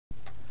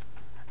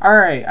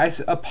Alright, I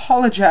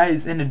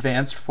apologize in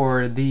advance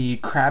for the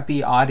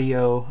crappy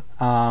audio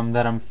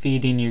that I'm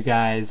feeding you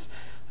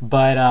guys,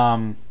 but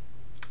I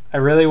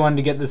really wanted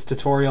to get this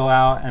tutorial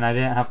out and I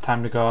didn't have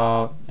time to go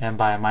out and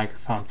buy a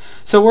microphone.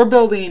 So we're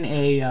building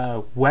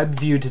a web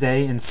view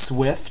today in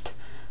Swift.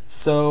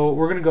 So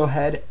we're going to go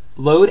ahead,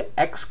 load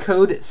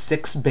Xcode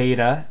 6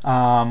 beta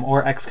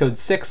or Xcode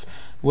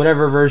 6,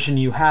 whatever version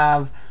you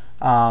have.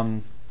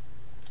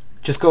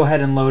 Just go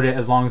ahead and load it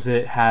as long as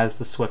it has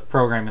the Swift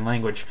programming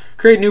language.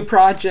 Create a new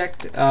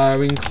project.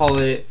 We can call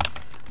it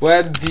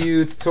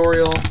WebView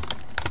tutorial.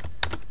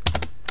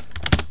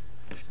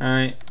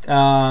 Alright.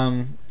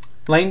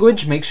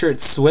 Language, make sure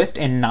it's Swift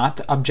and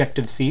not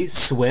Objective-C,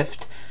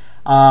 Swift.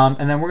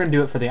 And then we're going to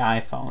do it for the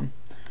iPhone.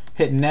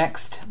 Hit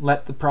next,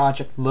 let the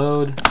project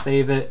load,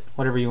 save it,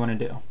 whatever you want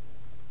to do.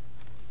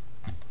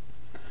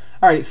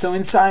 Alright, so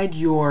inside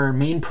your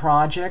main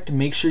project,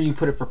 make sure you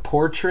put it for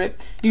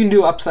portrait. You can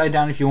do upside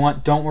down if you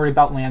want, don't worry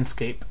about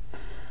landscape.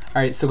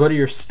 Alright, so go to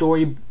your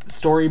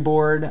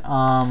storyboard.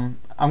 I'm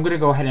going to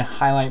go ahead and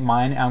highlight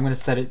mine. I'm going to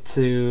set it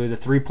to the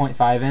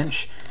 3.5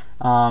 inch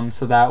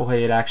so that way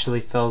it actually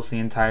fills the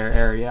entire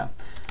area.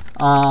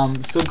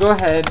 So go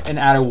ahead and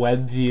add a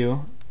web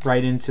view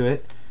right into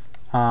it.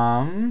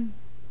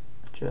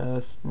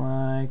 Just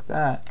like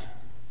that.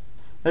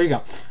 There you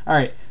go.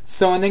 Alright,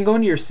 so and then go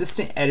into your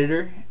assistant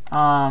editor.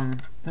 Oh,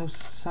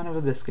 son of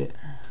a biscuit.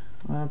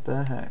 What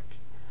the heck?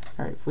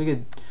 Alright, if we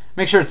could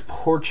make sure it's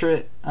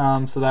portrait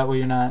so that way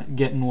you're not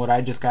getting what I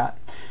just got.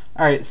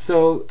 Alright,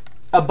 so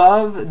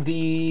above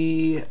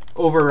the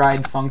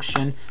override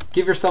function,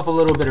 give yourself a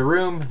little bit of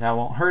room, that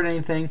won't hurt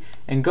anything,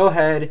 and go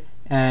ahead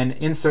and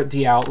insert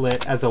the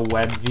outlet as a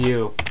web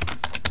view.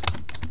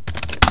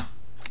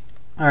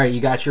 Alright, you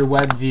got your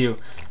web view.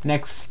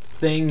 Next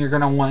thing, you're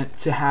going to want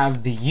to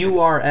have the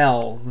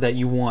URL that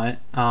you want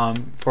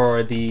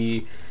for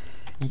the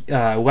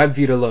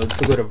WebView to load.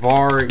 So go to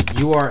var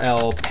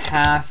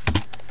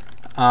URLPath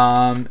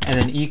and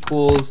then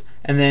equals,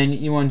 and then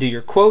you want to do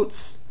your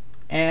quotes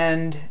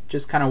and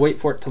just kind of wait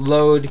for it to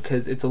load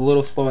because it's a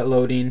little slow at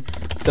loading.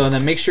 So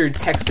then make sure your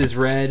text is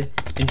red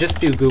and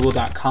just do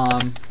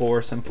google.com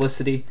for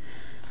simplicity.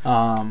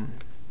 Now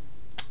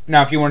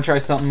if you want to try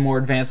something more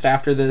advanced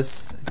after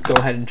this, go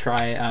ahead and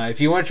try.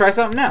 If you want to try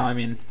something now, I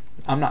mean,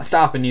 I'm not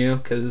stopping you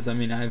because I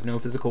have no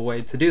physical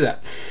way to do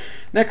that.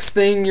 Next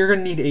thing, you're going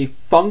to need a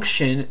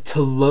function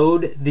to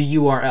load the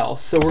URL.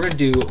 So we're going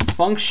to do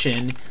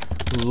function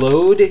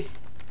load,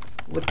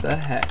 what the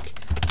heck,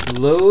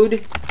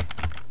 load,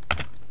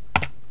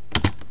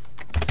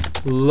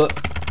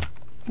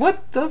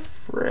 what the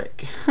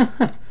frick?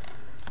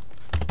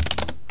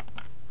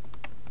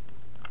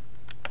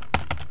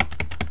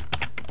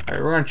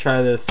 Alright, we're going to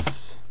try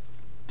this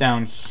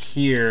down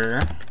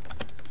here.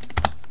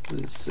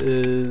 This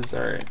is,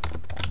 alright.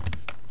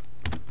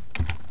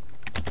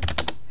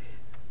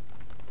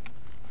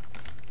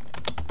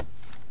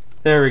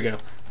 There we go.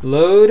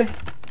 Load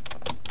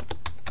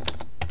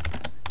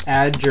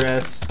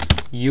address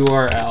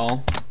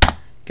URL.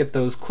 Get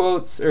those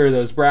quotes, or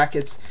those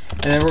brackets,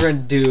 and then we're going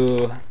to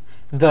do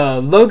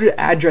the load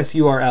address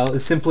URL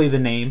is simply the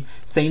name.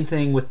 Same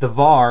thing with the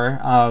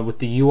var, with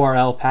the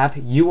URL path.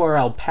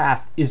 URL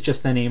path is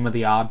just the name of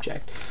the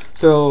object.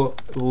 So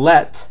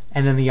let,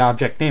 and then the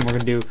object name, we're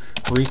going to do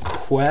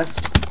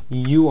request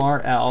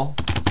URL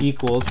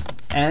equals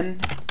NSURL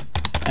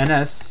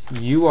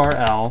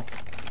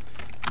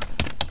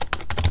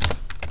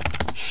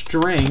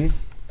string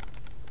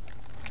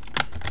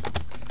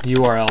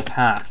URL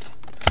path.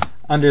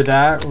 Under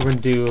that, we're going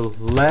to do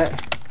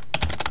let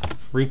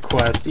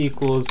request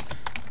equals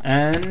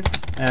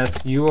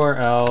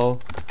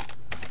NSURL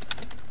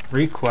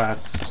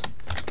request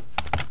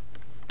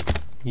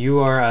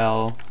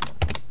URL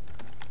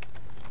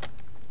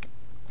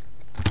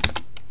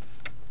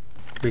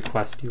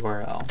request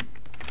URL.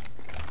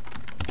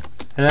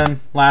 And then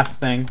last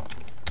thing,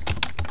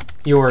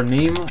 your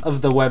name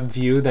of the web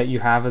view that you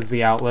have as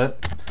the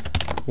outlet,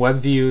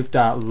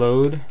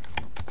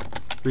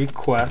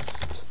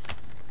 WebView.loadRequest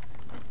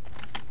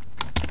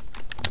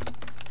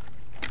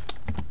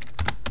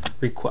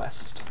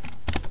request.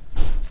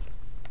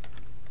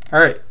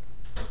 Alright,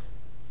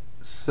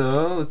 so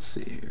let's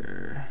see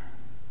here.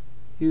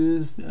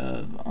 Used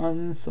of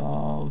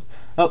unsolved.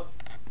 Oh,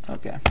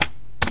 okay.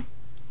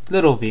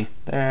 Little v.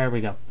 There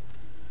we go.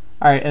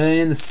 Alright, and then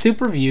in the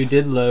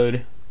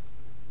super.viewDidLoad,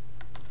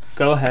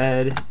 go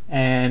ahead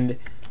and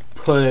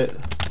put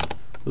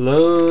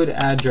load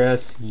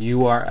address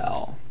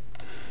URL.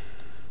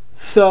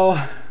 So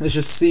let's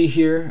just see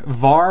here.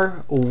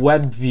 Var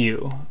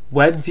WebView.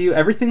 WebView,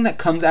 everything that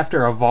comes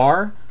after a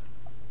var,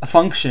 a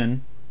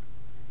function,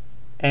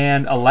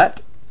 and a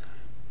let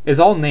is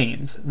all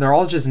names. They're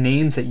all just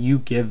names that you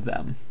give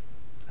them.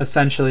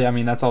 Essentially,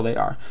 that's all they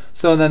are.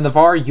 So then the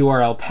var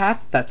URL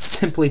path, that's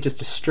simply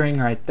just a string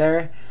right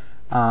there.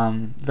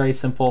 Very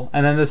simple.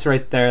 And then this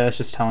right there, that's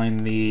just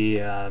telling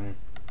the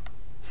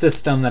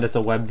system that it's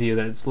a web view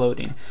that it's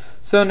loading.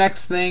 So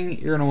next thing,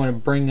 you're going to want to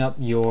bring up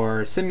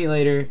your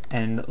simulator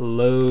and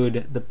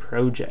load the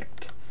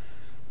project.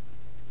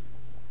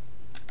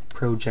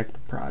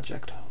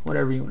 project,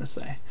 whatever you want to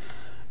say.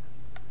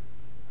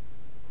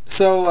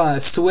 So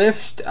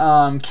Swift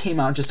came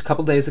out just a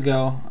couple days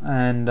ago,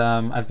 and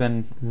I've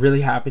been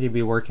really happy to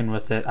be working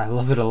with it. I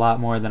love it a lot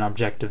more than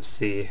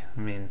Objective-C. I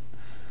mean,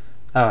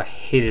 oh, I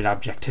hated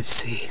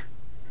Objective-C.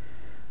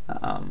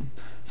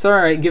 So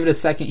alright, give it a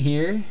second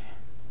here.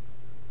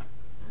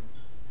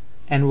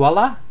 And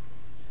voila!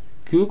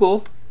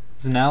 Google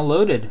is now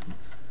loaded.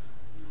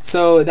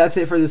 So that's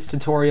it for this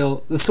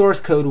tutorial. The source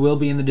code will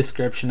be in the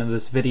description of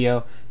this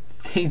video.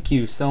 Thank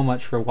you so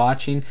much for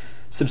watching.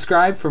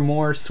 Subscribe for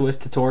more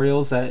Swift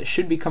tutorials that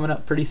should be coming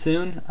up pretty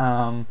soon.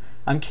 I'm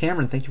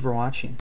Cameron. Thank you for watching.